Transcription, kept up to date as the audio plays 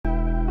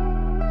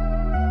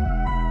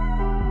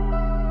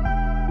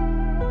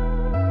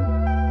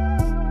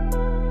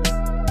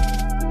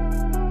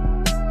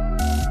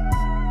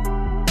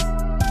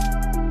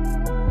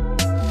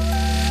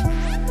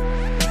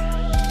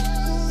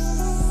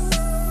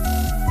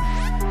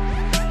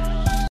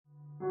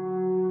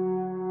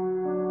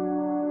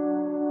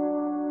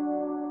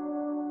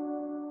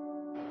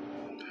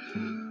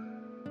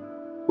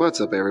What's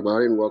up,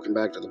 everybody, and welcome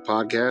back to the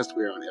podcast.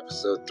 We are on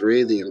episode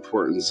 3, The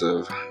Importance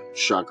of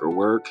Chakra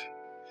Work.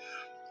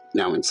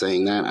 Now, in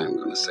saying that, I'm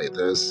going to say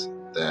this,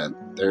 that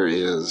there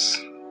is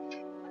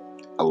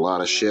a lot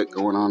of shit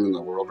going on in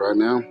the world right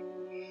now.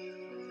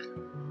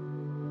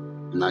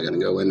 I'm not going to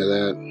go into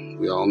that.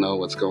 We all know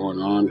what's going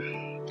on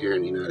here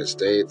in the United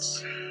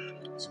States,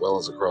 as well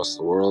as across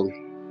the world.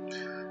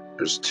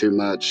 There's too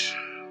much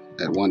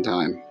at one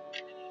time.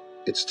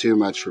 It's too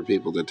much for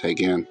people to take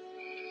in.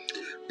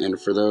 And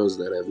for those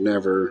that have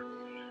never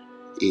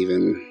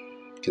even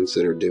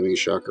considered doing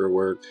chakra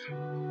work,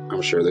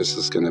 I'm sure this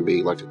is going to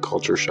be like a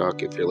culture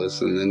shock if you're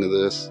listening into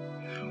this.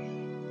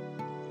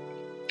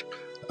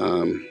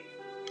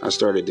 I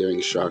started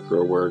doing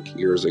chakra work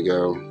years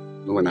ago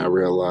when I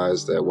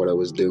realized that what I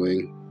was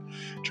doing,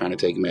 trying to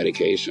take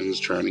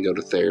medications, trying to go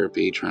to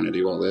therapy, trying to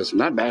do all this, I'm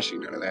not bashing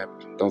none of that.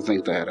 Don't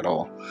think that at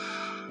all.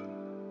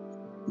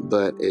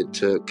 But it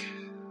took...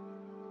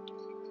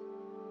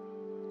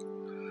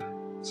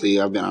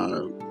 See, I've been on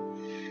a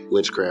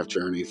witchcraft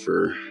journey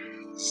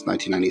since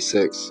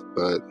 1996,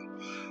 but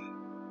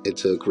it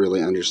took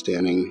really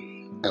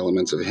understanding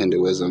elements of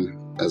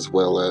Hinduism as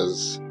well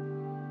as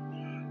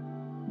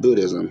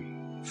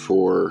Buddhism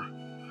for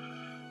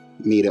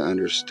me to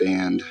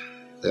understand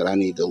that I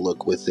need to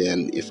look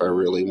within if I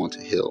really want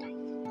to heal.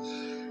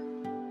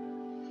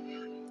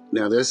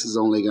 Now, this is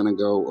only going to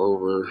go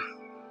over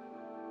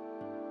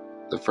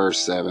the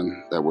first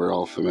 7 that we're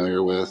all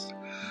familiar with,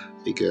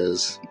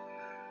 because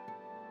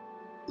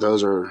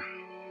those are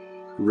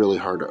really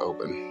hard to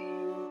open.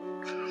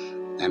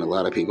 And a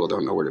lot of people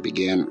don't know where to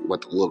begin,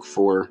 what to look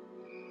for,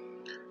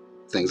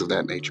 things of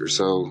that nature.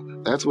 So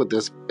that's what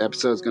this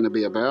episode is going to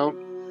be about.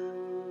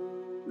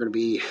 We're going to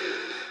be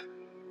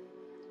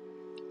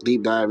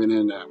deep diving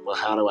into, well,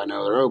 how do I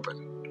know they're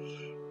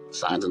open?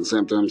 Signs and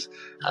symptoms.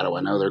 How do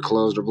I know they're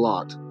closed or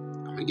blocked?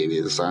 I'm going to give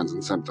you the signs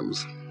and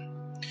symptoms.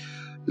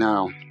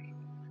 Now,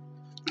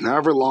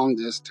 however long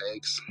this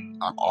takes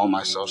on all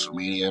my social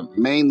media,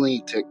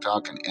 mainly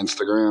TikTok and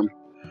Instagram,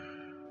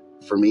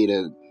 for me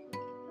to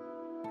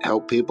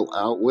help people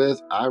out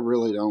with, I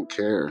really don't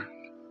care.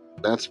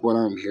 That's what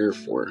I'm here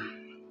for.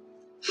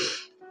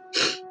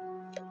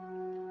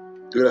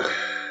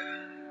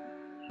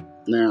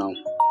 Now,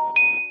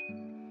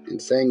 in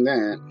saying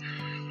that,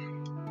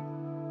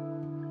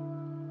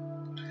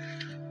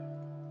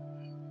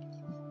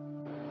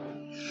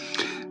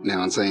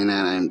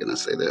 I'm going to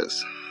say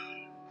this.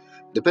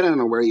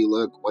 Depending on where you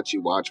look, what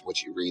you watch,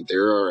 what you read,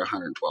 there are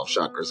 112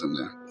 chakras in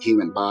the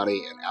human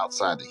body and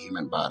outside the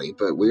human body.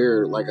 But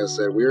like I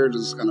said, we're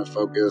just going to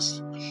focus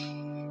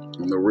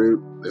on the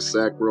root, the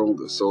sacral,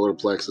 the solar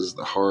plexus,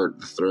 the heart,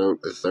 the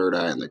throat, the third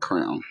eye, and the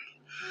crown.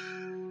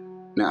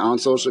 Now, on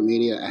social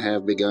media, I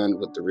have begun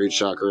with the root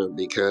chakra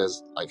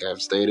because, like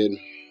I've stated,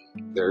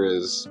 there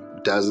is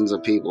dozens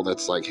of people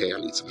that's like, hey, I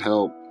need some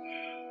help.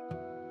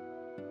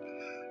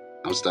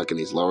 I'm stuck in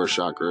these lower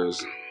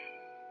chakras.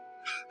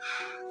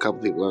 A couple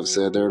people have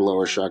said their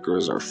lower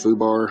chakras are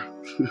foobar.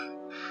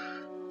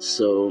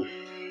 So,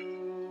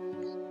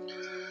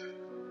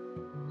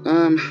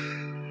 I'm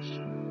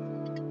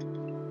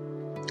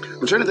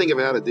trying to think of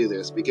how to do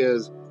this,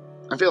 because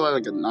I feel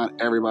like not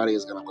everybody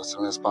is going to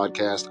listen to this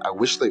podcast. I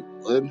wish they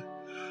would,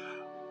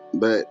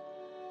 but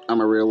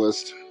I'm a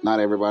realist. Not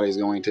everybody's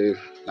going to.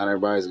 Not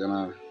everybody's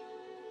going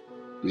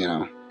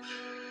to,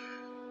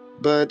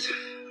 But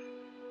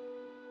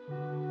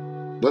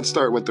let's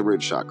start with the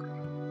root chakra.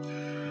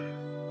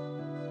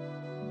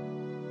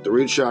 The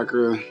root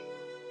chakra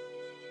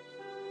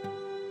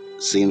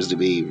seems to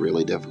be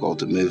really difficult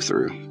to move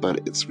through,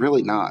 but it's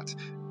really not.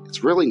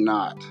 It's really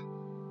not.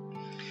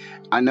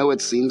 I know it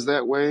seems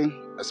that way,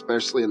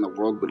 especially in the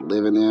world we're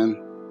living in,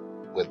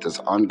 with this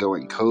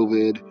ongoing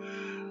COVID,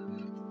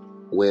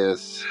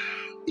 with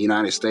the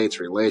United States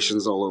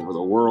relations all over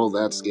the world.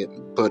 That's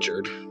getting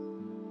butchered.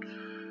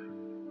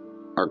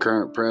 Our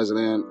current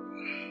president,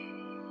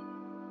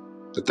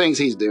 the things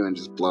he's doing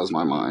just blows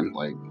my mind.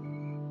 Like,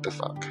 the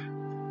fuck.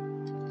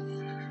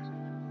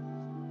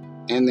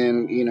 And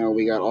then,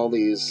 we got all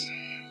these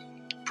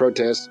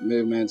protest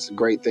movements,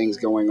 great things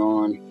going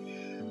on.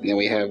 And then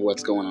we have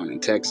what's going on in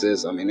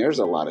Texas. I mean, there's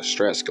a lot of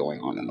stress going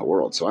on in the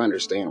world, so I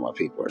understand why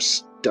people are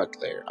stuck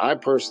there. I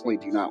personally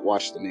do not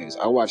watch the news.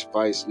 I watch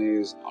Vice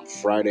News on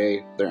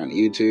Friday. They're on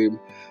YouTube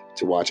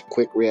to watch the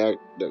quick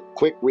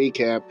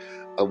recap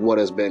of what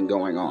has been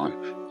going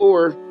on.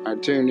 Or I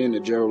tuned into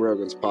Joe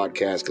Rogan's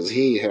podcast because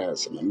he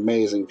has some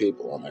amazing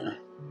people on there.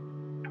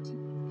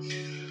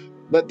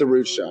 But the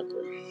root chakra.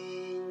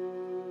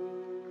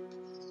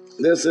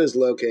 This is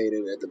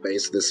located at the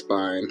base of the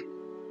spine.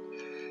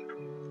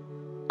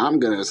 I'm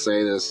going to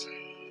say this.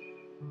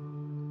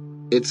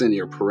 It's in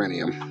your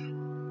perineum.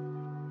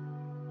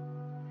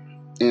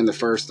 And the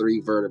first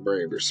 3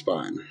 vertebrae of your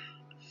spine.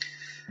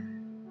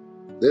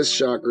 This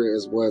chakra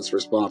is what's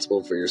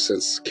responsible for your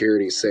sense of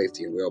security,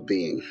 safety, and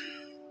well-being.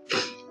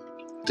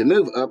 To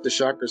move up the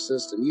chakra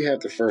system, you have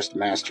to first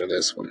master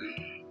this one.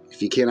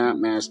 If you cannot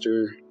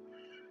master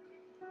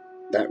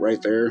that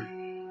right there,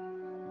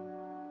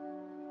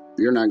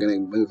 you're not going to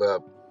move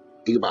up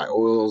You can buy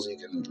oils, you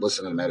can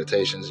listen to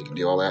meditations, you can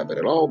do all that, but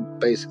it all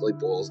basically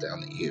boils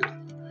down to you.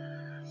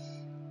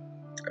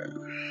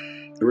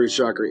 The root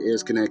chakra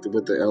is connected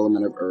with the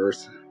element of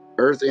earth.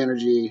 Earth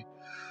energy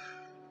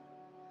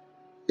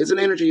is an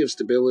energy of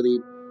stability,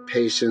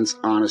 patience,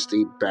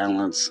 honesty,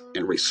 balance,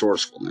 and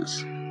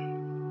resourcefulness.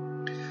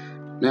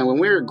 Now, when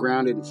we're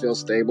grounded and feel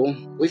stable,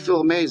 we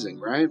feel amazing,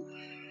 right?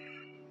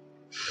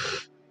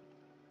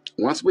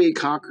 Once we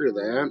conquer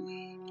that,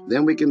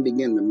 then we can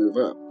begin to move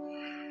up.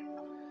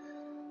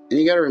 And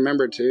you got to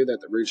remember, too,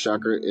 that the root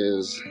chakra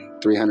is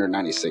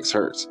 396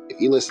 hertz. If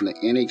you listen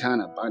to any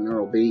kind of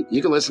binaural beat,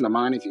 you can listen to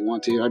mine if you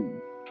want to.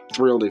 I'm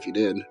thrilled if you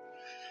did.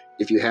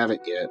 If you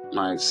haven't yet,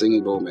 my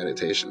singing bowl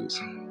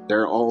meditations,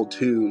 they're all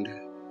tuned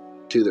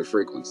to the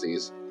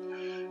frequencies.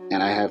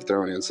 And I have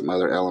thrown in some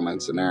other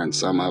elements in there, and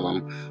some of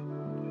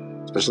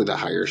them, especially the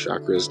higher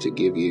chakras, to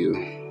give you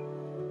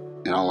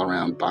an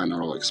all-around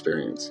binaural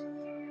experience.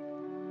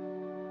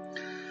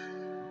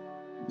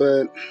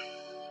 But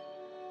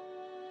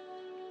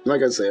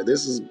like I said,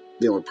 this is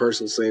dealing with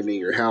personal safety,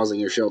 your housing,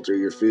 your shelter,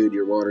 your food,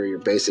 your water, your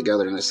basic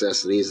other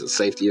necessities, the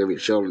safety of your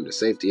children, the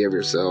safety of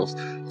yourselves,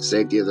 the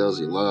safety of those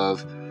you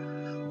love.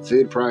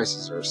 Food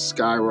prices are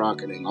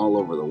skyrocketing all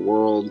over the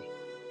world.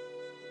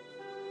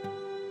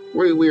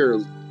 We are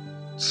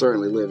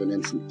certainly living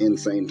in some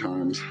insane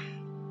times.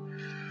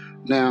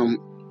 Now,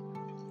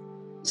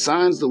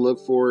 signs to look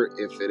for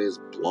if it is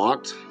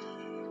blocked.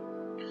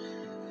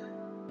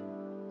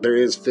 There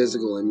is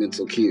physical and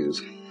mental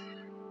cues.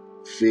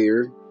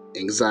 Fear,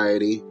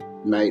 anxiety,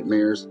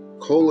 nightmares,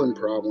 colon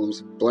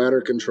problems,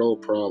 bladder control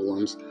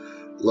problems,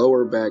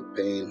 lower back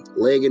pain,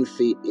 leg and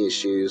feet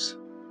issues,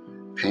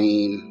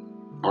 pain,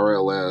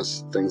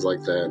 RLS, things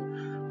like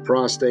that,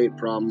 prostate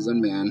problems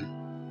in men,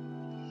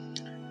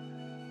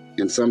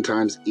 and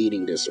sometimes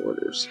eating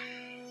disorders.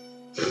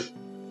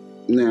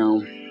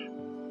 Now,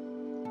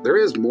 there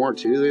is more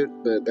to it,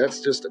 but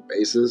that's just a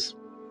basis.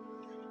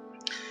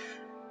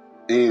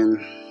 And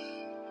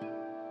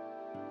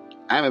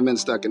I haven't been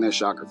stuck in this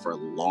chakra for a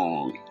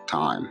long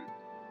time.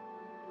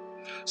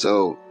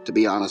 So, to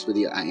be honest with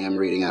you, I am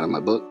reading out of my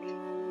book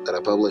that I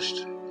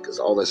published, because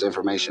all this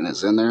information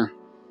is in there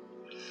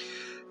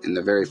in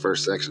the very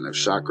first section of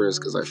chakras,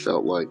 because I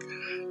felt like,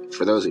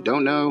 for those who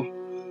don't know,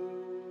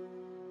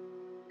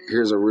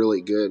 here's a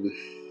really good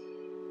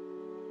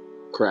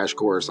crash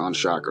course on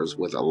chakras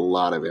with a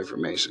lot of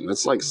information.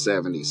 It's like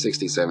 70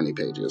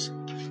 pages.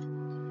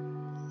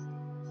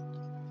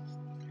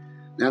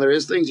 Now, there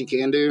is things you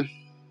can do.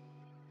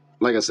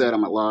 Like I said,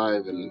 I'm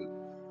alive and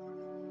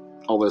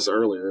all this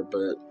earlier,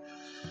 but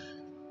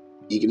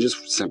you can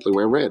just simply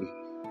wear red.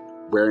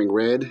 Wearing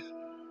red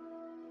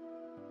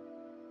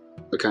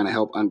will kind of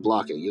help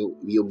unblock it.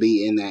 You'll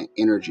be in that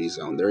energy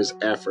zone. There's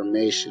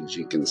affirmations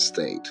you can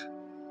state.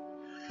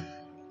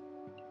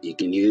 You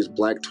can use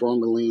black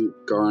tourmaline,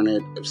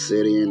 garnet,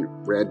 obsidian,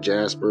 red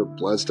jasper,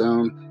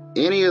 bloodstone,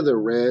 any of the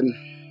red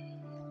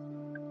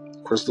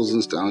crystals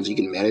and stones you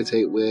can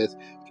meditate with.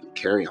 You can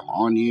carry them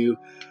on you.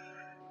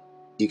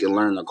 You can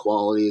learn the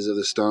qualities of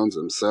the stones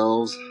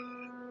themselves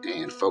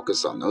and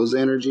focus on those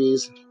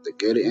energies, the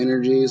good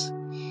energies.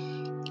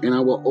 And I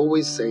will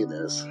always say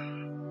this,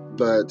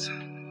 but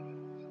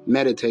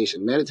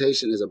meditation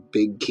is a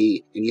big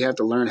key, and you have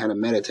to learn how to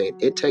meditate.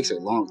 It takes a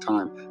long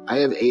time. I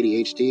have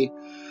ADHD.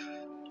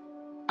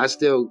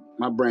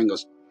 My brain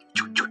goes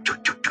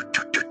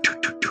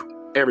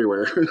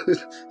everywhere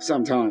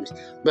sometimes,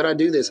 but I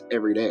do this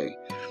every day.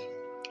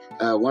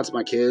 Once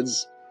my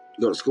kids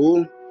go to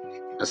school,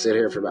 I sit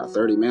here for about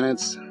 30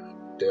 minutes,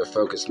 do a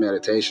focused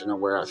meditation on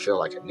where I feel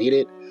like I need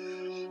it.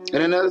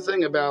 And another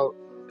thing about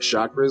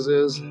chakras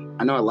is,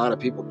 I know a lot of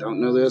people don't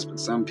know this, but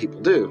some people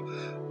do,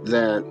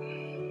 that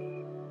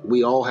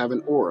we all have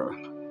an aura,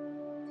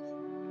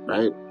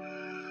 right?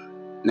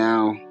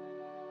 Now,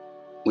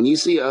 when you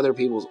see other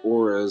people's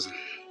auras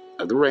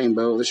of the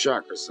rainbow, the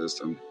chakra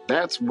system,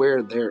 that's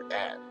where they're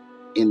at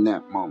in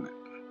that moment.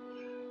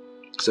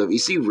 So if you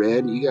see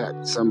red, you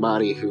got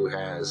somebody who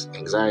has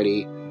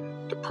anxiety,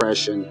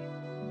 depression,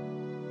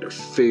 or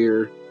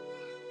fear.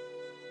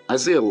 I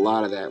see a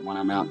lot of that when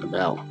I'm out and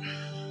about.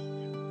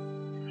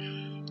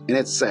 And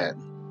it's sad.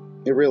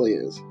 It really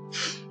is.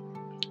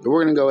 But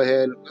we're going to go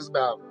ahead. It's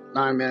about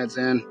 9 minutes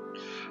in.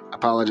 I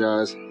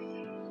apologize.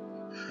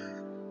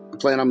 I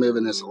plan on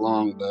moving this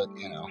along, but,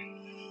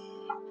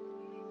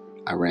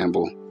 I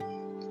ramble.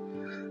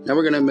 Now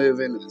we're going to move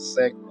into the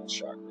sacral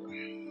chakra.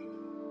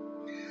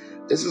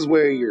 This is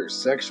where your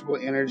sexual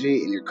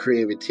energy and your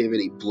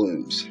creativity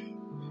blooms.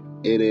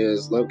 It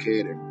is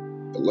located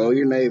below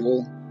your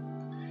navel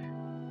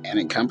and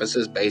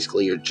encompasses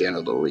basically your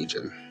genital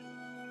region.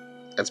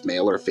 That's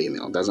male or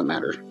female, doesn't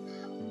matter.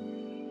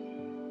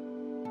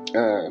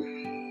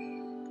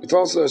 It's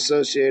also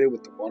associated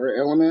with the water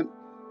element.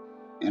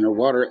 And a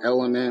water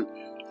element,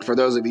 for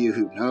those of you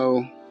who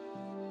know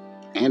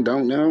and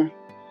don't know,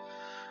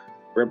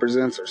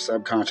 represents our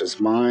subconscious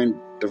mind,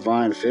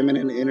 divine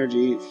feminine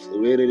energy,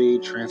 fluidity,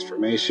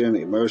 transformation,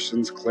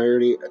 emotions,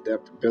 clarity,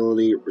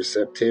 adaptability,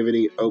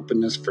 receptivity,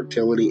 openness,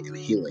 fertility, and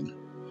healing.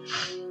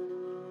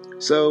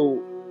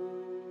 So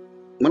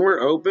when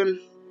we're open,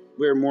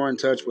 we're more in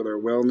touch with our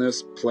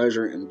wellness,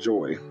 pleasure, and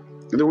joy.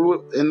 And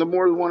the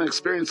more we want to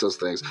experience those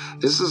things,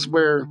 this is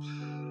where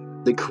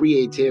the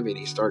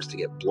creativity starts to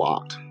get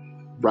blocked.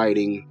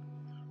 Writing,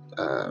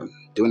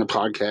 doing a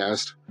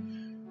podcast,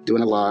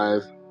 doing a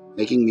live,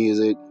 making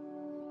music,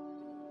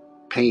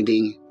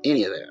 painting,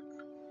 any of that.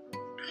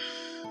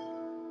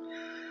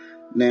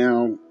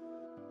 Now,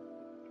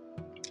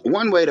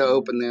 one way to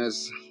open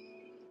this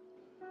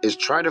is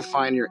try to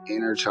find your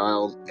inner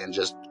child and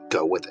just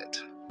go with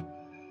it.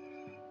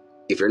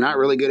 If you're not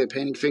really good at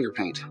painting, finger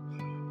paint.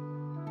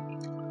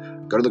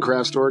 Go to the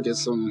craft store, get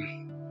some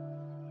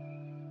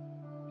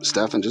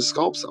stuff and just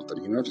sculpt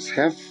something, just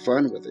have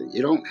fun with it.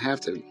 You don't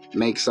have to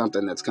make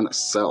something that's going to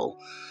sell.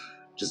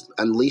 Just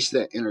unleash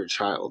that inner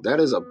child. That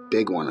is a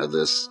big one of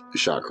this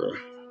chakra.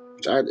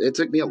 It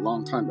took me a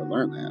long time to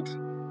learn that.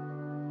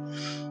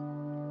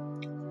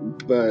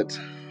 But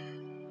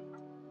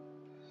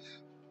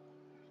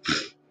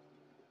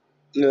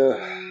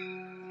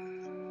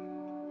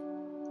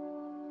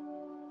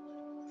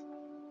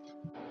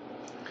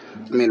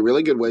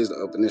really good ways to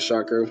open this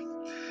chakra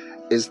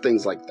is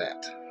things like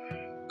that.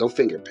 Go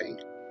finger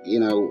paint.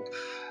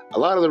 A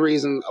lot of the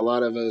reason a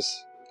lot of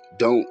us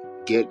don't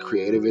get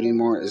creative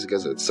anymore is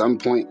because at some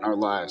point in our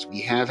lives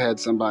we have had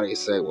somebody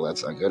say, well,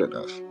 that's not good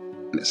enough,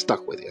 and it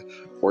stuck with you,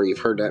 or you've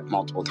heard that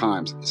multiple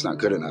times. It's not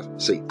good enough,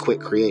 so you quit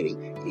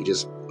creating and you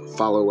just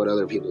follow what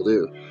other people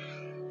do.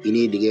 You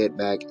need to get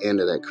back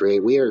into that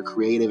creative. We are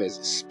creative as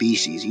a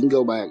species. You can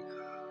go back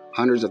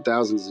hundreds of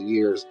thousands of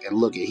years and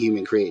look at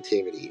human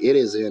creativity. It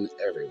is in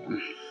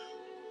everyone.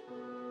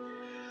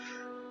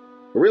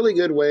 A really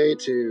good way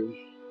to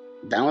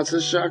balance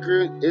this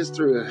chakra is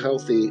through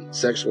healthy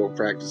sexual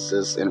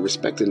practices and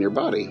respecting your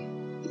body.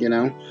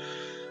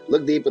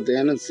 Look deep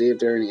within and see if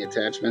there are any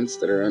attachments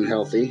that are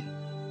unhealthy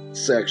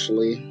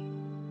sexually.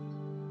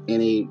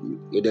 Any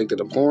addicted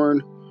to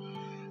porn?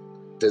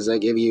 Does that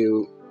give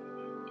you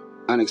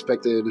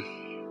unexpected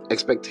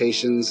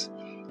expectations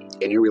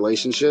in your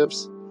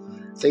relationships?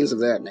 Things of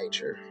that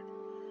nature.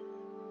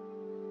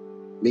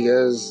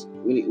 Because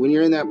when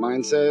you're in that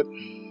mindset,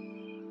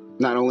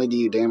 not only do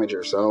you damage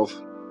yourself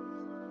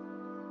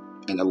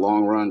in the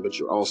long run, but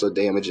you're also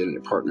damaging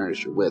the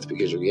partners you're with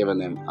because you're giving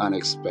them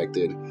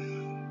unexpected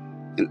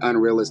and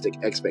unrealistic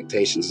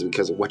expectations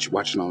because of what you're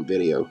watching on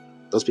video.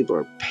 Those people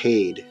are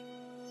paid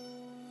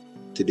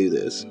to do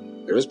this.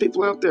 There's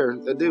people out there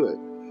that do it.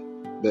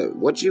 But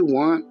what you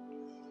want,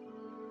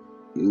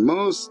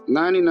 most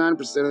 99%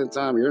 of the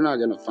time, you're not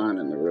going to find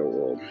in the real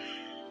world.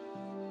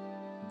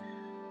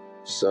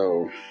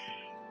 So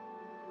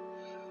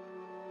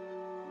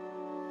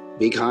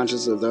be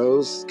conscious of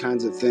those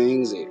kinds of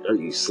things. Are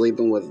you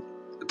sleeping with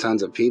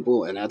tons of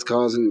people and that's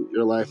causing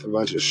your life a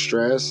bunch of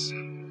stress?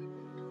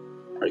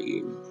 Are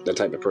you the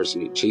type of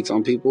person who cheats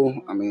on people?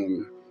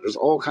 There's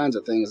all kinds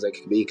of things that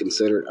can be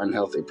considered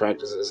unhealthy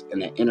practices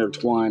and that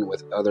intertwine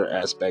with other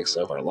aspects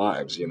of our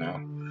lives,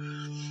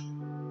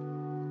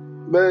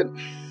 But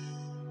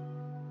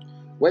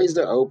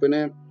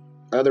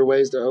other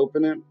ways to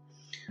open it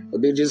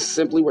would be just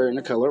simply wearing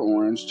the color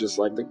orange, just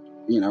like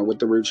with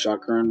the root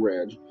chakra in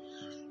red.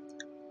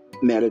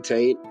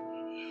 Meditate.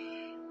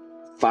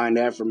 Find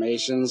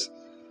affirmations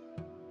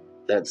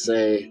that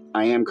say,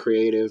 I am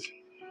creative.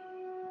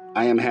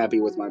 I am happy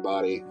with my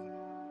body.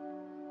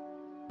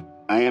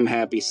 I am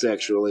happy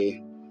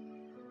sexually.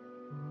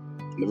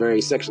 I'm a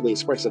very sexually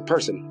expressive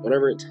person,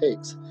 whatever it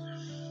takes.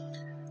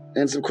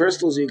 And some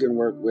crystals you can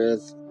work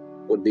with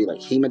would be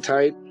like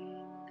hematite,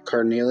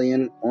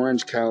 carnelian,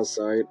 orange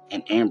calcite,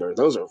 and amber.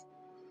 Those are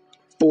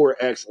 4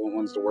 excellent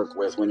ones to work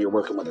with when you're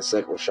working with the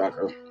sacral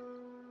chakra.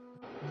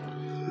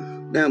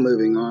 Now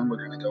moving on, we're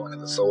going to go into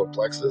the solar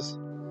plexus.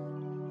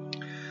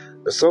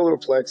 The solar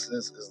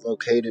plexus is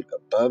located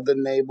above the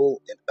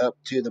navel and up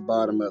to the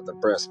bottom of the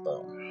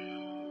breastbone,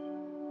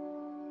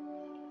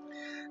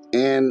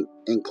 and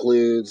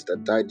includes the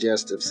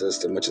digestive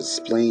system, which is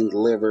spleen,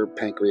 liver,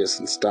 pancreas,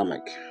 and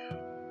stomach.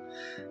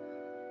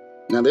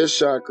 Now this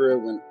chakra,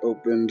 when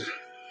opened,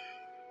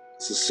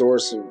 it's a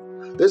source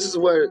of, this is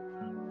where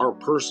our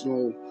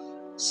personal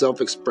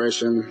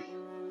self-expression,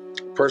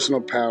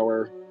 personal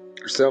power,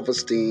 our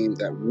self-esteem,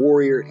 that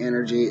warrior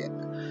energy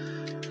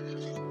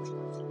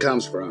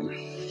comes from,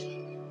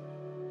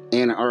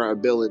 and our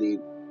ability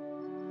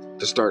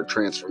to start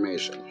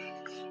transformation.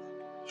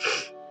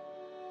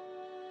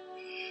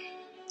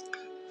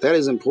 That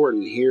is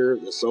important here,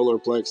 the solar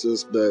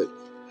plexus, but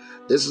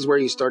this is where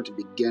you start to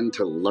begin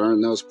to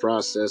learn those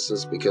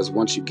processes, because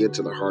once you get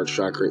to the heart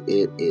chakra,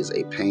 it is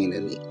a pain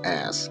in the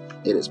ass.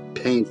 It is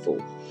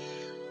painful.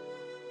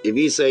 If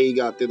you say you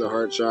got through the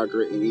heart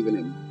chakra and even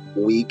in a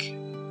week,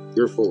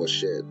 you're full of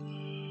shit.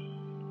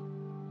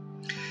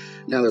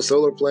 Now, the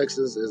solar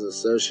plexus is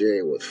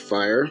associated with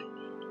fire,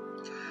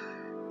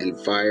 and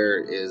fire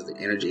is the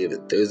energy of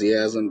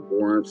enthusiasm,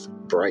 warmth,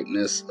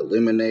 brightness,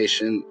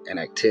 illumination, and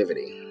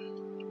activity.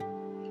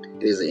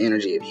 It is the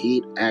energy of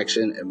heat,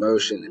 action,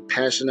 emotion, and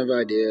passion of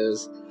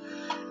ideas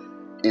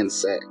and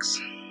sex.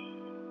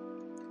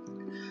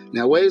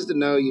 Now, ways to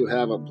know you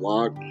have a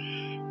block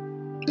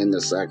in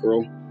the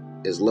sacral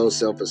is low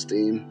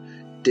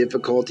self-esteem,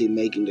 difficulty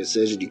making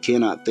decisions, you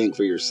cannot think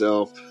for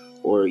yourself,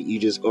 or you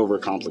just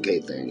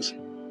overcomplicate things.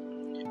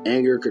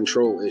 Anger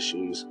control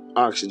issues,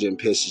 oxygen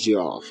pisses you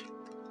off.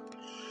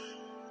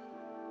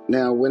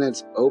 Now, when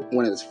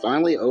it's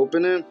finally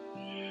opening,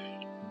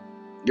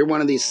 you're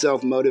one of these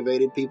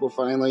self-motivated people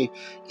finally.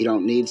 You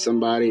don't need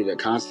somebody to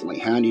constantly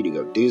hound you to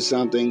go do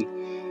something.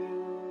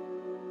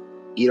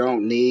 You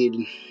don't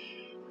need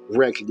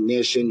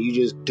recognition. You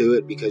just do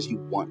it because you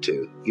want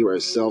to. You are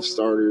a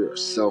self-starter or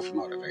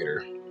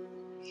self-motivator.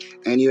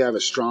 And you have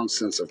a strong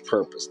sense of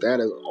purpose. That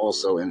is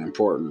also an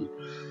important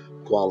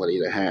quality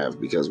to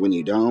have, because when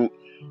you don't,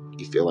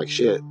 you feel like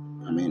shit.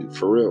 I mean,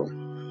 for real.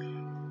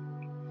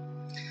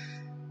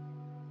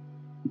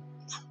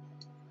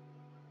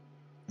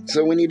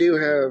 So when you do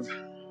have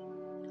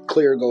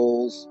clear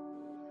goals,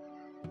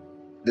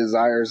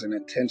 desires, and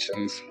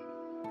intentions,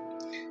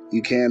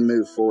 you can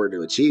move forward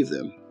to achieve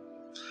them.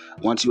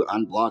 Once you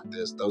unblock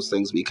this, those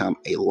things become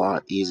a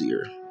lot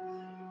easier.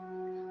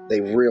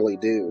 They really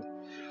do.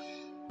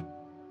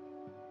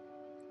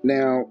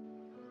 Now,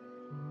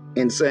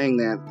 in saying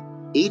that,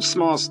 each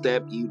small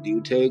step you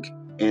do take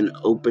in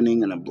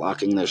opening and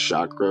unblocking this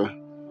chakra,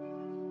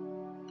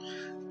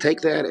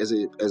 take that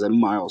as a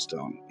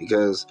milestone,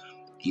 because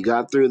you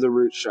got through the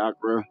root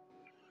chakra.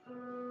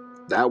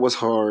 That was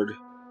hard.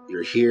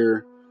 You're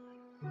here.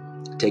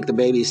 Take the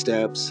baby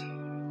steps.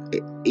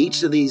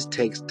 Each of these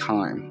takes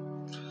time,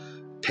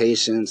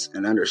 patience,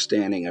 and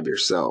understanding of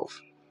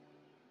yourself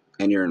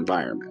and your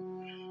environment.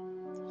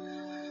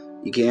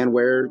 You can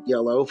wear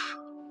yellow,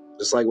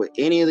 just like with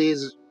any of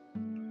these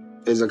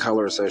is a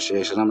color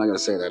association. I'm not going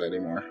to say that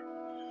anymore.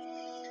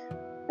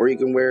 Or you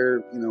can wear,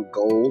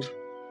 gold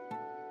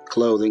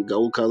clothing.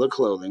 Gold color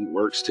clothing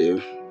works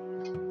too.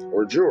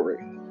 Or jewelry.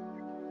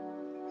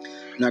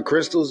 Now,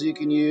 crystals you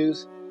can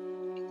use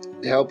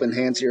to help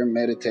enhance your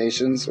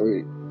meditations,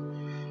 or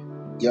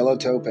yellow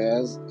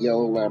topaz,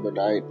 yellow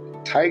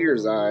labradorite,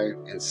 tiger's eye,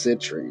 and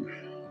citrine.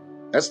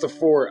 That's the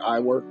 4 I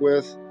work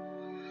with.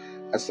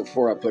 That's the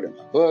 4 I put in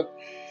my book.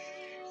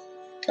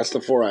 That's the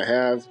 4 I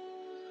have.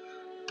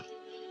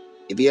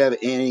 If you have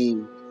any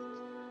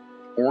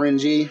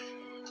orangey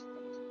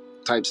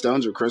type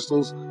stones or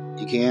crystals,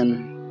 you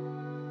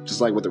can,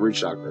 just like with the root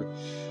chakra,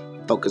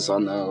 focus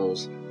on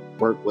those,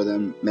 work with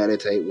them,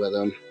 meditate with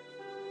them,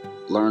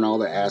 learn all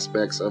the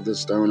aspects of the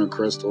stone or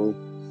crystal,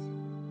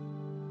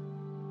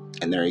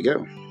 and there you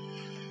go.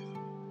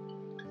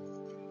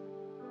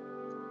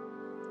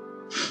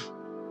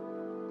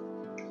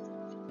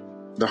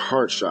 The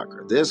heart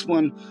chakra. This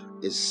one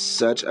is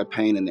such a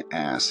pain in the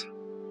ass.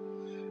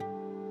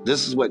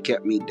 This is what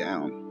kept me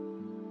down.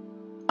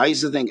 I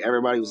used to think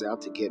everybody was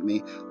out to get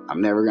me.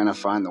 I'm never going to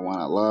find the one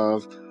I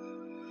love.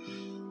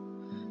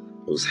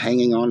 I was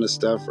hanging on to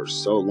stuff for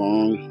so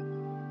long.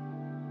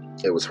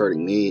 It was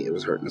hurting me. It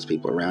was hurting those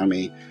people around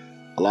me.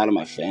 A lot of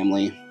my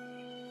family,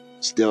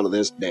 still to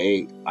this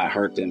day, I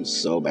hurt them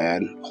so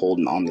bad,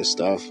 holding on to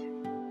stuff,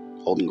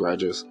 holding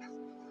grudges,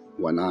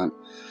 whatnot,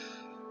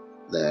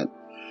 that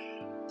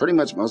pretty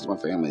much most of my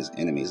family is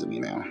enemies of me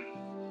now.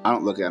 I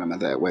don't look at them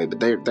that way, but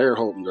they're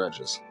holding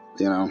grudges,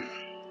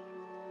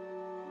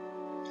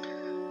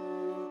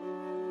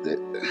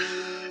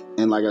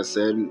 And like I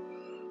said,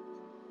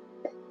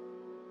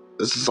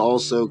 this is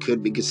also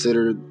could be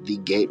considered the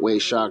gateway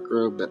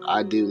chakra, but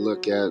I do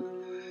look at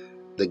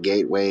the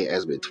gateway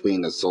as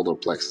between the solar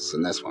plexus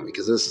and this one,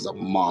 because this is a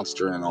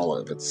monster in all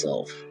of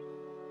itself.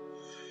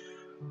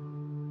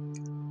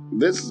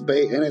 And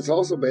it's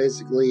also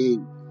basically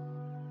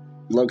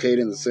located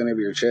in the center of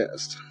your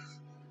chest.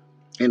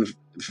 And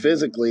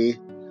physically,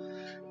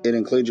 it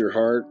includes your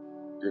heart,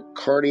 your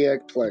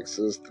cardiac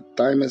plexus, the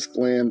thymus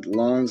gland,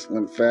 lungs,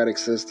 lymphatic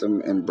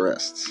system, and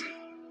breasts.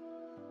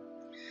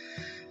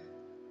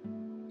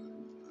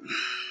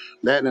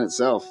 That in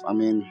itself,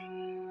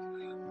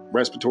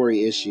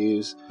 respiratory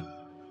issues,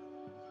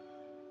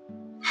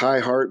 high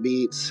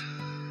heartbeats,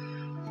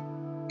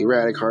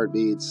 erratic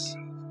heartbeats.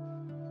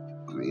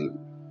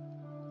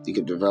 You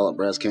could develop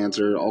breast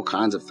cancer. All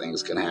kinds of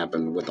things can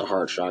happen with the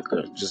heart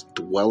chakra, just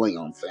dwelling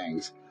on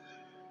things.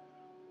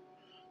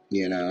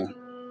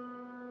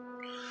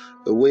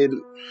 But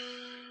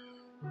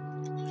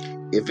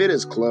if it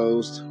is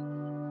closed,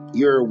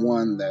 you're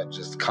one that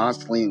just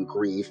constantly in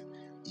grief.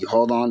 You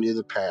hold on to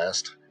the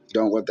past. You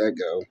don't let that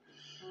go.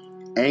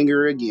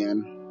 Anger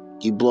again.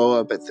 You blow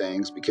up at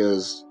things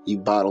because you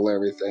bottle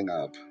everything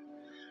up.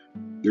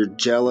 You're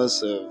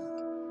jealous of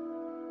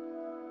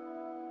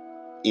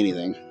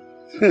anything.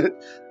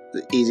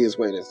 The easiest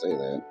way to say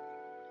that.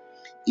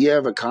 You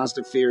have a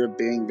constant fear of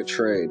being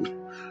betrayed.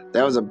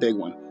 That was a big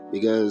one,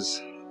 because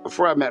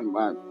before I met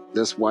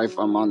this wife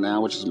I'm on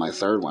now, which is my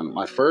 3rd one,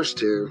 my first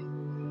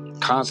 2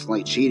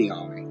 constantly cheating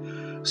on me.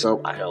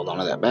 So I held on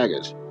to that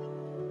baggage.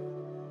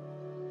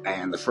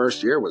 And the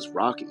first year was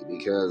rocky,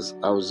 because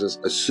I was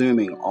just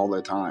assuming all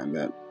the time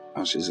that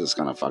she's just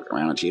going to fuck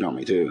around and cheat on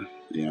me too.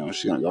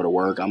 She's going to go to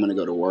work. I'm going to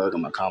go to work.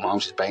 I'm going to come home.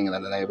 She's banging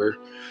at the neighbor.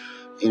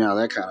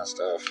 That kind of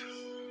stuff.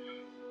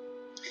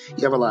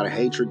 You have a lot of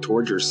hatred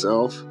towards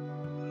yourself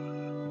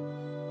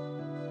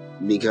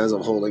because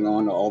of holding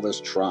on to all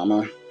this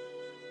trauma.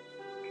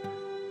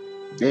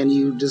 And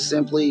you just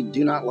simply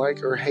do not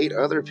like or hate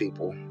other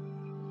people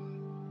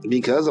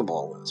because of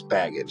all this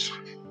baggage.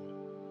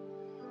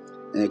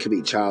 And it could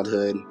be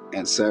childhood,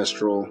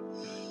 ancestral.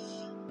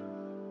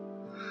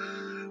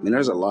 I mean,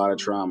 there's a lot of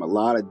trauma, a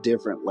lot of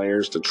different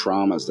layers to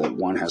traumas that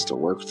one has to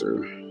work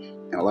through.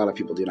 And a lot of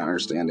people do not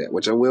understand it,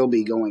 which I will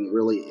be going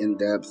really in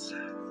depth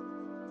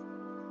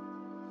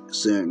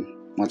soon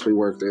once we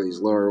work through these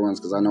lower ones,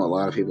 because I know a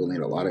lot of people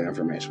need a lot of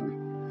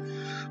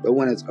information. But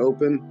when it's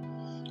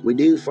open, we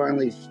do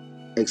finally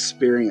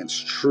experience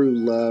true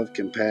love,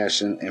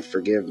 compassion, and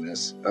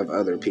forgiveness of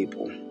other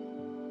people.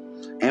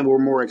 And we're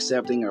more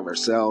accepting of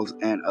ourselves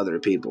and other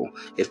people.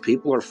 If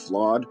people are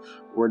flawed,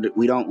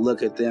 we don't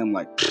look at them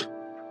like,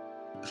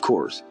 of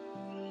course.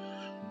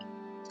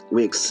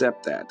 We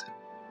accept that.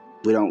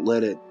 We don't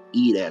let it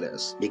eat at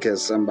us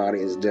because somebody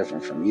is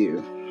different from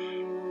you.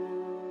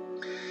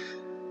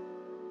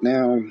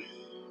 Now,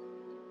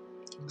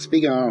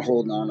 speaking on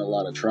holding on to a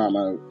lot of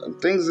trauma,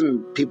 things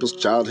in people's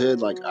childhood,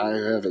 like I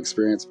have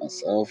experienced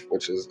myself,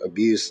 which is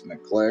abuse,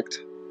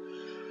 neglect.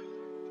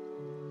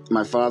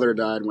 My father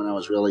died when I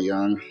was really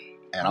young,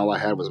 and all I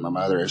had was my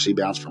mother, and she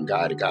bounced from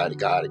guy to guy to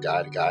guy to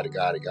guy to guy to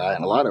guy to guy,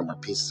 and a lot of them were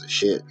pieces of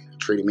shit,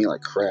 treating me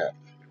like crap.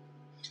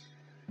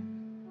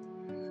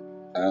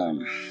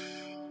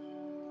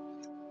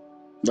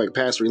 Like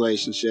past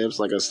relationships,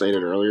 like I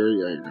stated earlier,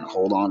 you're going to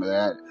hold on to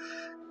that.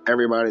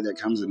 Everybody that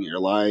comes into your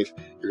life,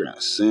 you're going to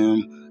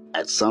assume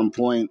at some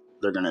point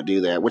they're going to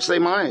do that, which they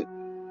might.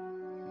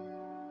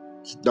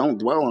 Just don't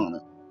dwell on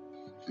it,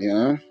 you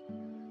know?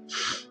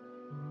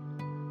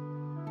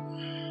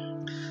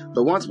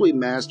 But once we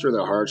master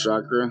the heart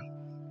chakra,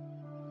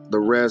 the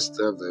rest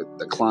of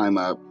the climb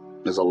up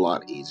is a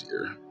lot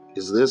easier.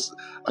 Is this,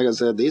 like I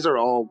said, these are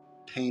all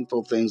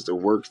painful things to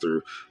work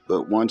through,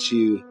 but once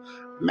you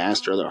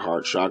master the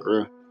heart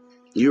chakra,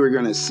 you are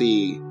going to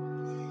see,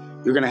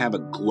 you're going to have a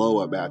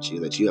glow about you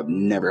that you have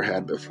never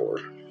had before.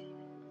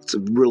 It's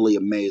really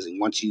amazing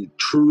once you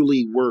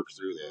truly work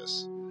through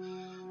this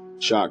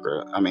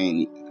chakra. I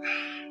mean,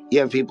 you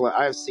have people,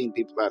 I've seen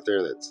people out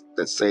there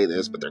that say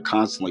this, but they're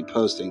constantly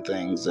posting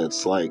things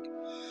that's like,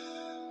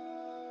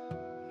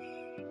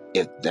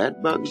 if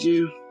that bugs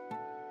you,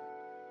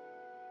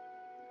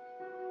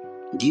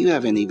 you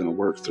haven't even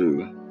worked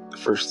through the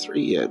first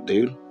 3 yet,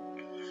 dude.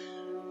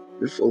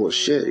 You're full of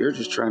shit. You're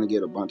just trying to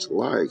get a bunch of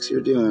likes.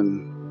 You're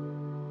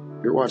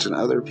watching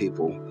other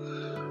people.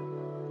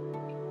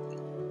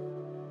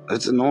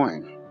 It's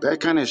annoying. That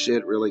kind of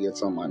shit really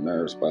gets on my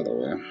nerves, by the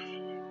way.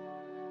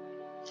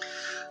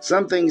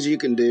 Some things you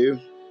can do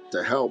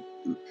to help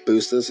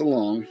boost this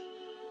along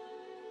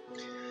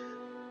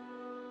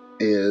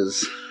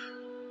is,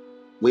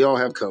 we all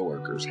have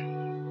coworkers,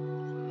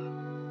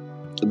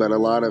 but a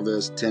lot of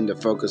us tend to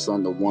focus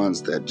on the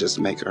ones that just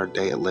make our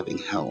day a living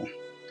hell.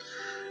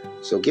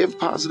 So give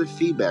positive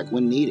feedback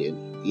when needed.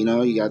 You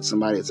know, you got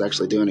somebody that's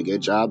actually doing a good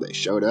job. They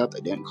showed up.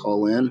 They didn't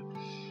call in.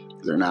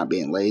 They're not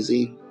being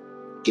lazy.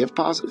 Give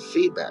positive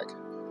feedback.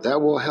 That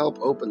will help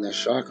open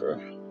this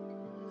chakra.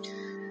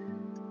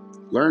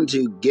 Learn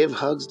to give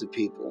hugs to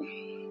people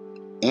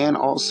and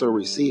also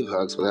receive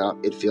hugs without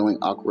it feeling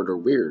awkward or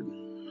weird.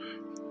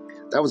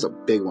 That was a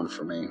big one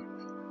for me.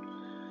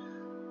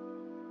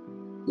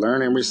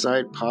 Learn and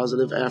recite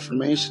positive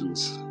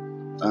affirmations.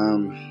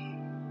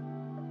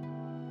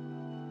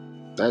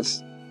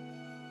 That's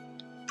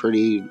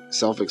pretty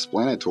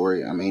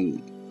self-explanatory. I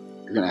mean,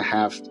 you're going to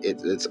have,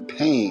 it's a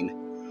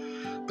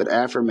pain, but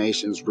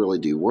affirmations really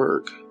do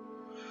work.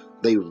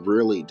 They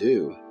really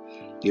do.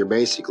 You're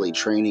basically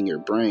training your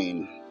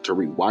brain to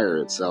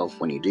rewire itself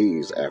when you do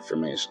use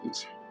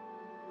affirmations.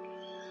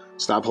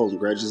 Stop holding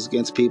grudges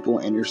against people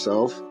and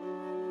yourself.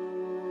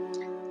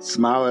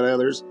 Smile at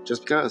others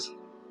just because.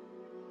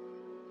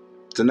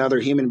 It's another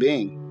human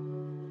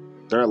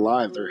being. They're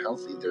alive. They're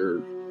healthy. They're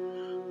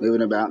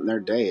moving about in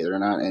their day. They're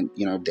not,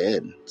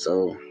 dead.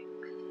 So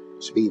you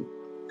should be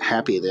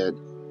happy that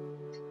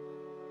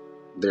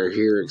they're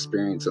here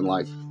experiencing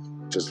life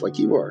just like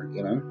you are,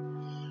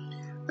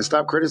 And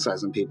stop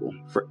criticizing people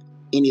for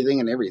anything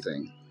and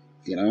everything,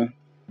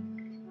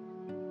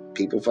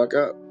 People fuck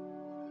up.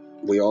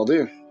 We all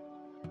do.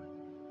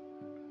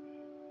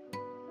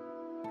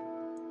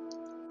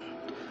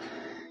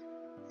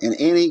 And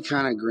any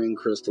kind of green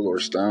crystal or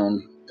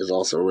stone is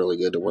also really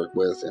good to work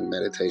with in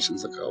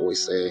meditations, like I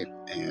always say,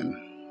 and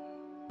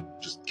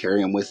just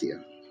carry them with you.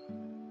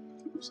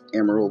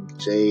 Emerald,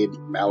 jade,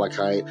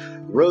 malachite.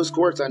 Rose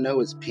quartz I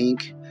know is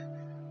pink,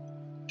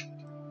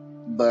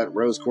 but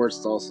rose quartz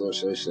is also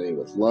associated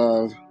with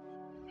love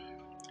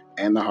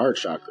and the heart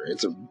chakra.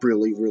 It's a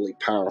really, really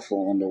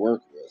powerful one to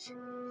work with.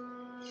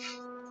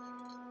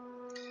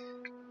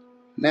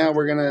 Now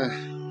we're going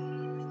to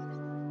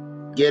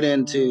get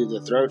into the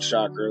throat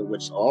chakra,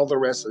 which all the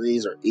rest of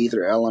these are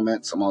ether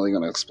elements. I'm only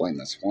going to explain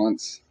this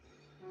once.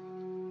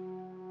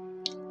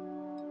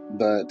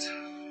 But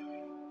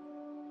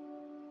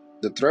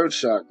the throat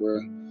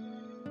chakra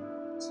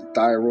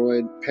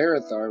thyroid,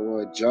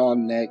 parathyroid, jaw,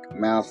 neck,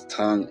 mouth,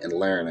 tongue, and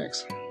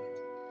larynx.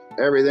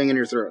 Everything in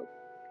your throat.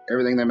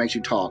 Everything that makes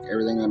you talk.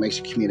 Everything that makes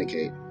you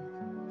communicate.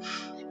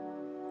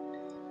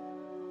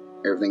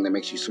 Everything that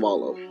makes you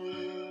swallow.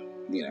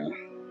 You know.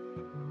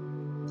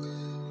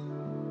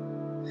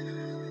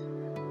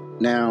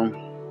 Now,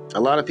 a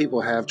lot of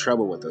people have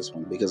trouble with this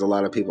one because a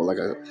lot of people, like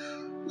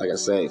I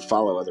say,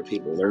 follow other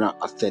people. They're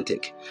not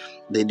authentic.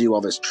 They do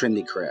all this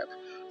trendy crap,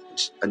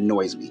 which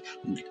annoys me.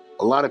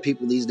 A lot of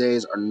people these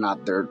days are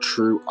not their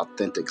true,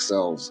 authentic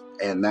selves,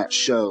 and that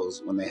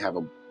shows when they have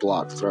a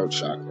blocked throat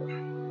chakra.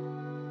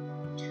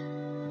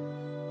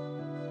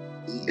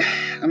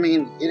 I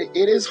mean,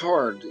 it is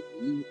hard.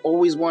 You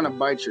always want to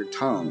bite your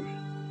tongue.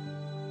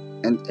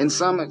 And in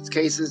some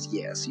cases,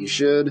 yes, you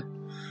should.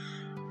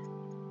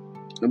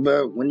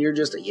 But when you're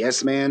just a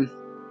yes man,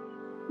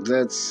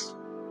 that's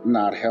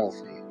not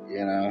healthy,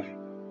 you know?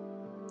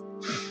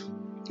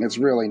 It's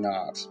really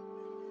not.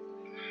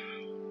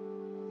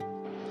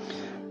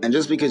 And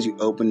just because you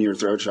open your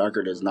throat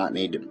chakra does not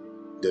mean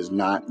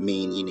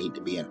you need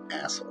to be an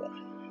asshole.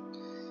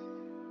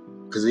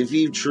 Because if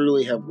you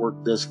truly have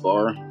worked this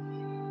far,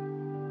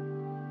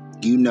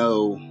 you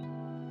know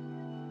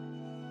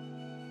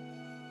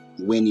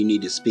when you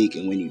need to speak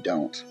and when you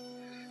don't.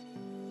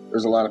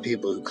 There's a lot of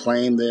people who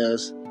claim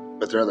this,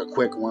 but they're the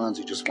quick ones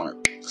who just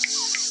want to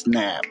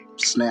snap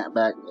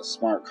back with a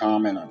smart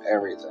comment on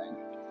everything.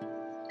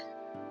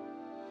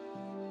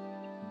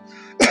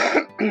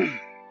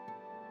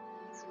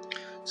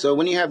 So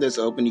when you have this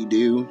open,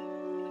 you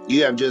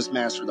have just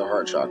mastered the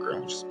heart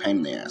chakra, which is a pain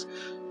in the ass.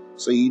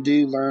 So you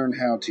do learn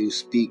how to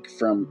speak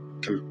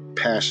from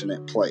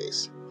compassionate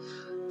place.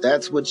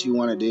 That's what you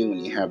want to do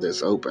when you have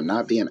this open,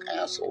 not be an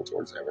asshole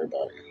towards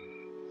everybody.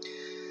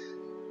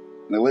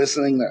 Now,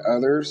 listening to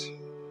others,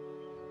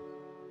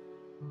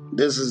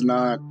 this is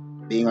not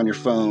being on your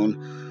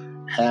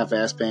phone,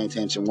 half-ass paying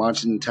attention,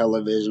 watching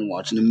television,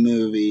 watching a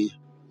movie,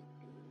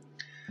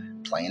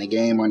 playing a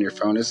game on your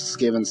phone. This is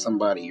giving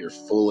somebody your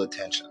full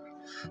attention.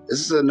 This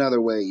is another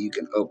way you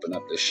can open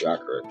up this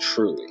chakra,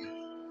 truly.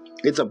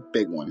 It's a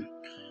big one.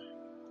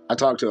 I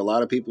talk to a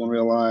lot of people in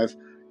real life,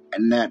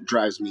 and that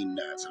drives me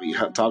nuts. I mean,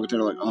 talking to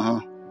them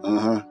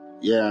like,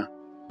 yeah,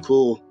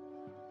 cool.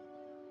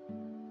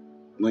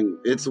 Like,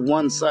 it's a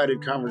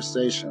one-sided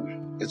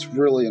conversation. It's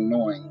really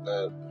annoying.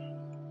 But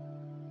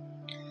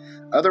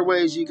other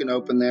ways you can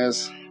open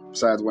this,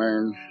 besides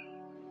wearing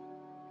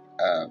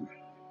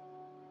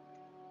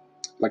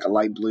like a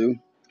light blue,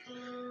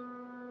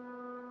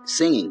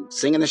 sing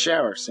in the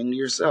shower, sing to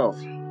yourself.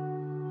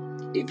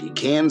 If you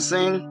can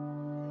sing,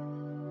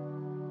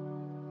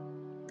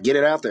 get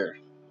it out there.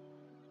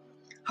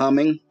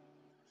 Humming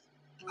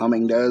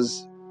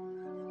does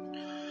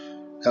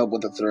help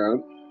with the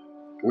throat.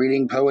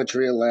 Reading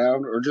poetry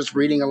aloud, or just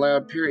reading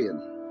aloud, period,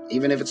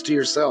 even if it's to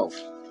yourself.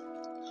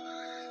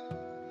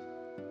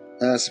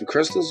 Some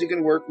crystals you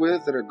can work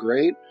with that are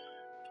great: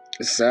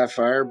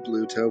 sapphire,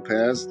 blue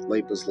topaz,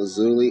 lapis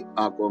lazuli,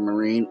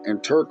 aquamarine,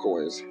 and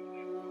turquoise.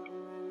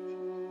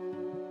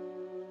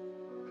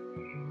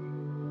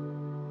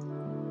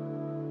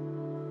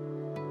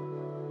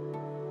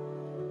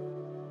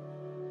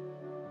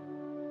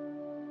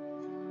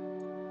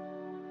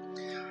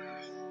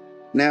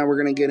 Now we're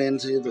going to get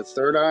into the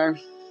third eye.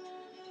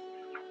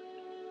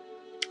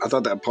 I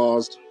thought that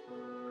paused.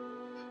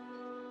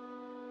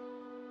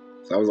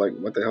 So I was like,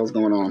 what the hell's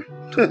going on?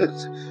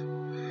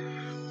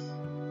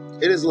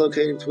 It is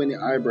located between the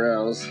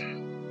eyebrows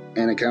and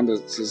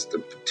encompasses the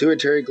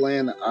pituitary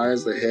gland, the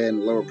eyes, the head,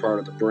 and lower part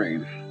of the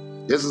brain.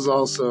 This is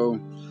also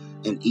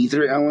an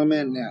ether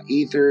element. Now,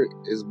 ether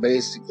is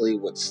basically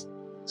what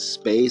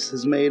space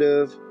is made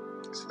of.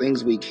 It's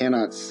things we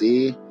cannot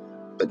see,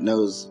 but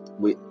knows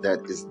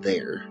that is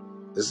there.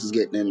 This is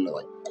getting into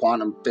like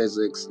quantum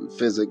physics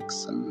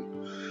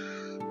and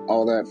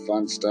all that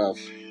fun stuff.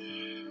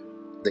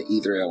 The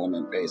ether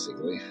element,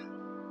 basically.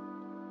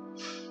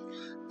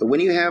 But when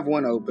you have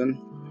one open,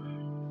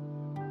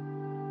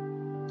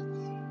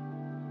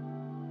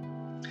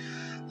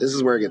 this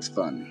is where it gets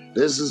fun.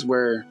 This is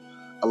where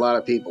a lot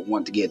of people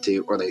want to get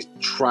to, or they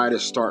try to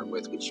start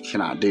with, which you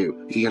cannot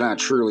do. You cannot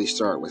truly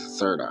start with a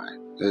third eye.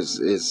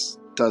 It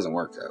doesn't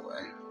work that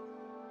way.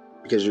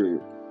 Because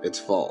it's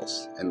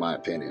false, in my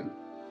opinion.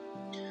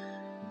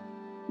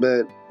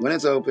 But when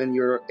it's open,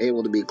 you're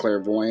able to be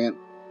clairvoyant,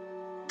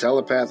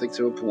 telepathic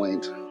to a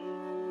point.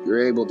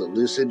 You're able to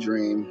lucid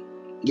dream.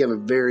 You have a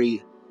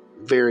very,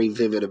 very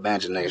vivid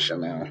imagination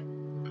now.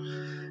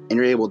 And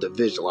you're able to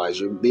visualize.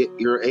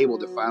 You're able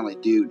to finally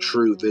do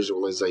true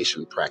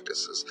visualization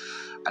practices.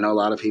 I know a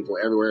lot of people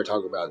everywhere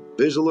talk about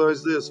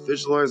visualize this,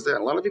 visualize that.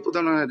 A lot of people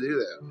don't know how to do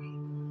that.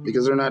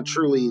 Because they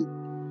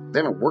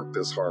haven't worked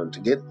this hard to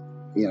get,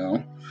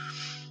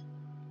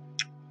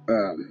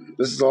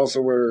 this is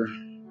also where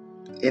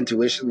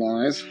intuition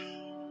lies,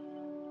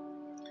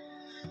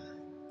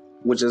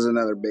 which is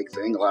another big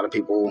thing. A lot of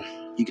people,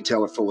 you can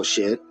tell, are full of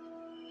shit.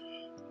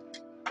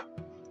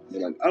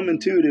 They're like, I'm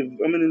intuitive.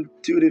 I'm an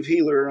intuitive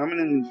healer. I'm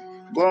an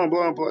blah,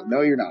 blah, blah.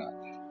 No, you're not.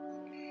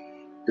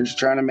 You're just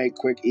trying to make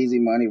quick, easy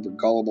money for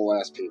gullible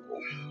ass people.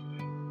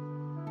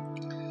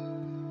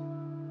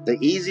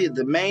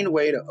 The main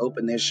way to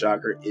open this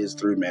chakra is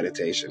through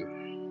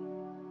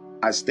meditation.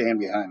 I stand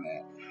behind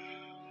that.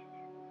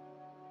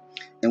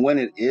 And when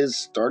it is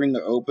starting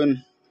to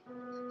open,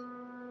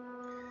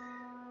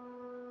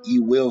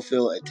 you will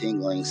feel a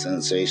tingling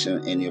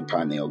sensation in your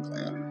pineal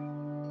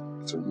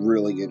gland. It's a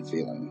really good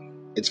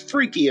feeling. It's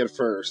freaky at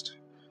first,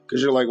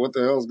 because you're like, what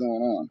the hell's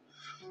going on?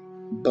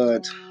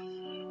 But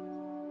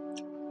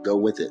go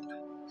with it.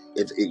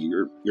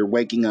 You're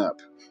waking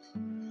up.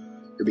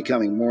 You're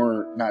becoming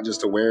more not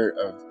just aware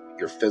of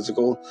your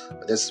physical,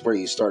 but this is where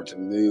you start to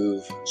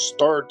move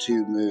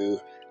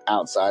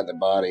outside the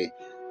body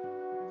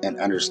and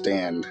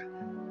understand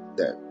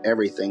that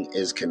everything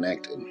is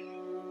connected.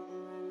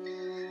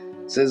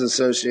 It says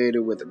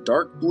associated with a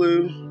dark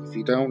blue, if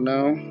you don't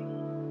know,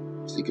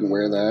 so you can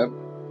wear that.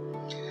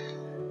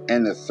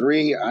 And the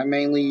 3 I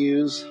mainly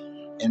use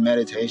in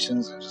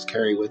meditations and just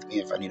carry with me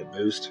if I need a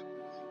boost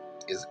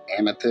is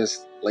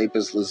amethyst,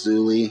 lapis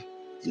lazuli,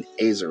 and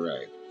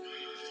azurite.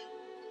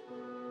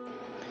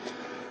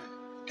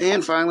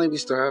 And finally, we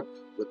start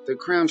with the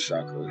crown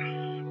chakra.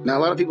 Now,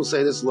 a lot of people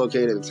say this is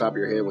located at the top of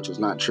your head, which is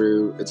not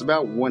true. It's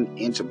about 1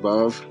 inch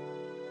above,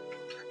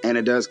 and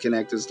it does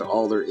connect us to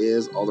all there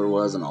is, all there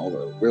was, and all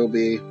there will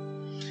be.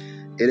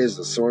 It is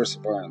the source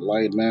of our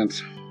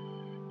enlightenment.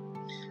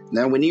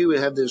 Now, when you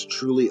have this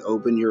truly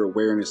open, your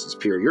awareness is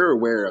pure. You're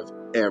aware of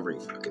every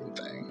fucking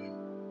thing.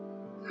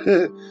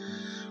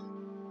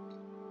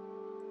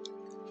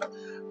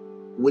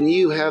 When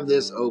you have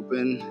this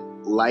open,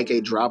 like a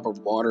drop of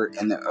water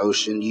in the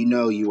ocean, you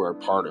know you are a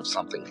part of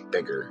something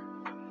bigger.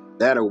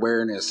 That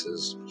awareness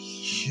is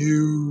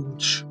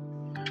huge.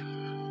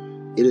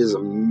 It is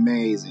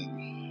amazing.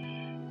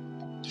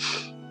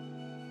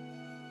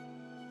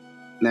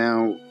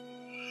 Now,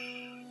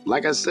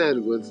 like I said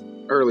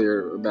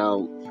earlier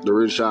about the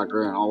root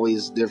chakra and all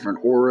these different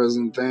auras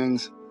and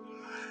things,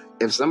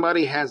 if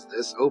somebody has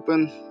this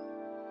open,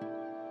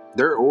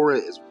 their aura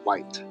is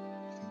white.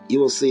 You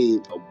will see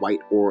a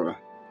white aura.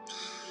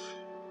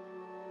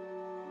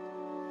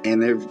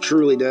 And it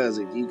truly does.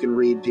 If you can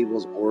read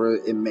people's aura,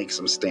 it makes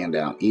them stand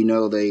out. You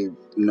know they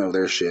know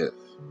their shit.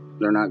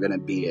 They're not going to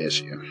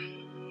BS you.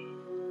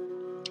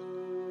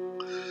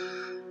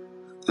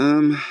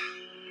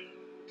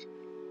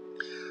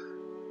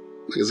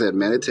 Like I said,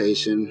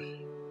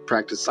 meditation,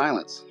 practice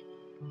silence.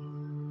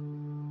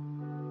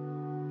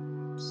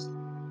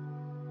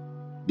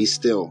 Be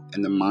still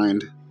in the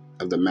mind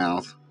of the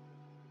mouth.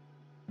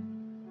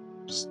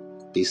 Just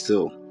be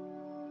still.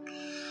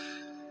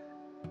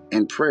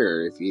 And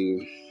prayer, if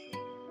you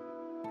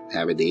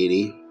have a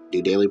deity,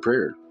 do daily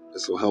prayer.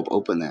 This will help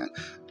open that.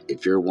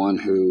 If you're one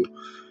who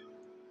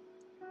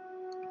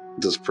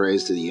does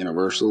praise to the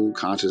universal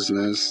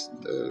consciousness,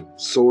 the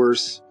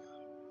source,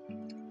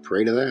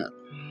 pray to that.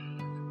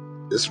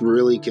 This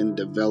really can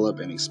develop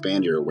and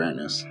expand your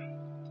awareness.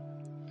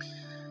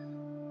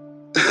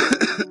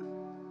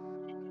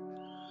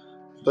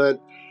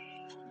 But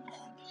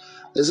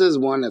this is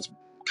one that's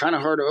kind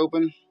of hard to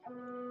open.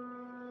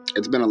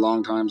 It's been a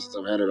long time since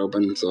I've had it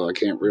open, so I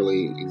can't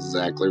really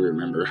exactly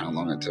remember how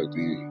long it took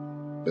me.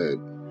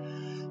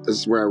 But this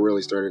is where I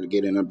really started to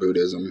get into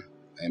Buddhism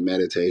and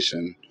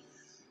meditation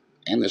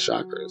and the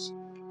chakras.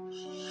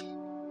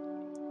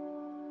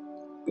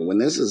 But when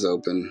this is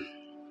open,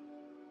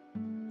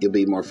 you'll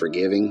be more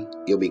forgiving.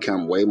 You'll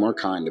become way more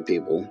kind to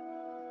people.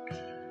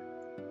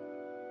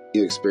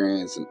 You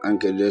experience an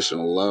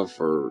unconditional love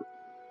for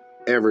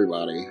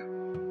everybody,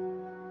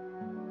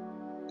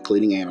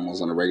 including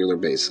animals, on a regular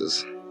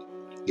basis.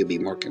 You'll be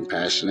more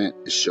compassionate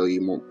and show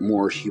you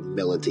more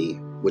humility,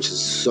 which is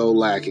so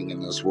lacking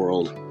in this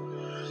world.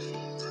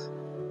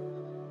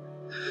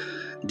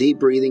 Deep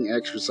breathing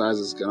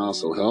exercises can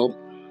also help.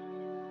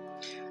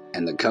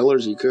 And the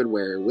colors you could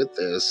wear with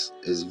this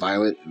is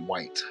violet and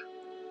white.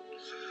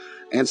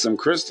 And some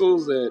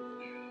crystals that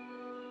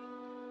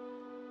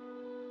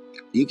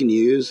you can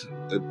use,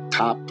 the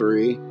top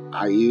 3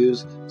 I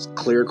use, is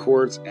clear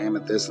quartz,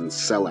 amethyst, and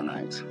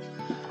selenite.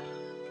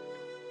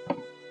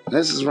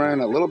 This is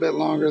running a little bit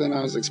longer than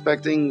I was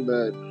expecting,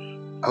 but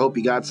I hope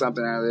you got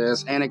something out of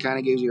this. And it kind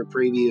of gives you a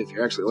preview, if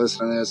you're actually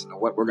listening to this, of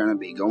what we're going to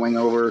be going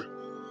over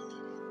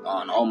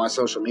on all my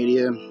social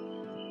media.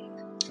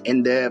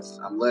 In depth,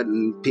 I'm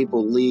letting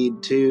people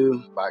lead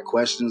too by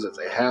questions if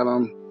they have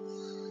them.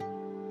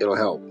 It'll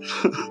help.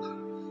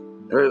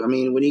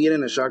 When you get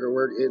into chakra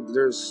work,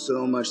 there's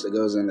so much that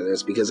goes into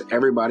this because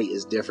everybody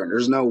is different.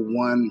 There's no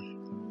one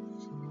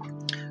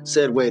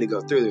said way to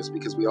go through this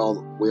because we're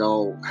all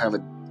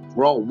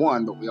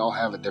one, but we all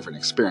have a different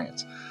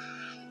experience.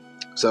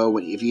 So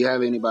if you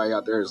have anybody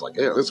out there who's like,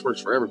 yeah, this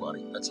works for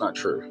everybody, that's not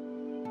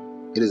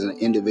true. It is an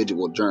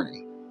individual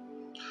journey.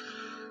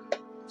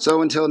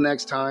 So until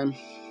next time,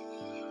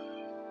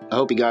 I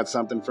hope you got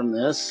something from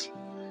this.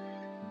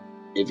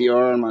 If you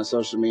are on my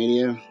social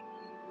media,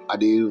 I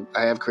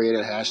have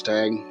created a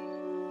hashtag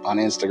on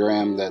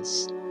Instagram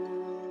that's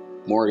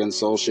Morgan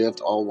Soul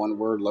Shift, all one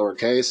word,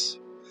 lowercase.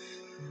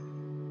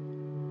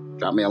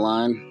 drop me a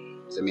line,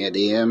 send me a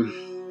DM.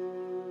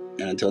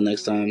 And until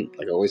next time,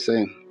 like I always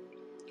say,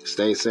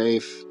 stay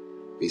safe,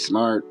 be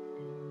smart,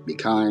 be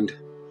kind,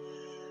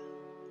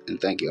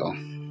 and thank you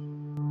all.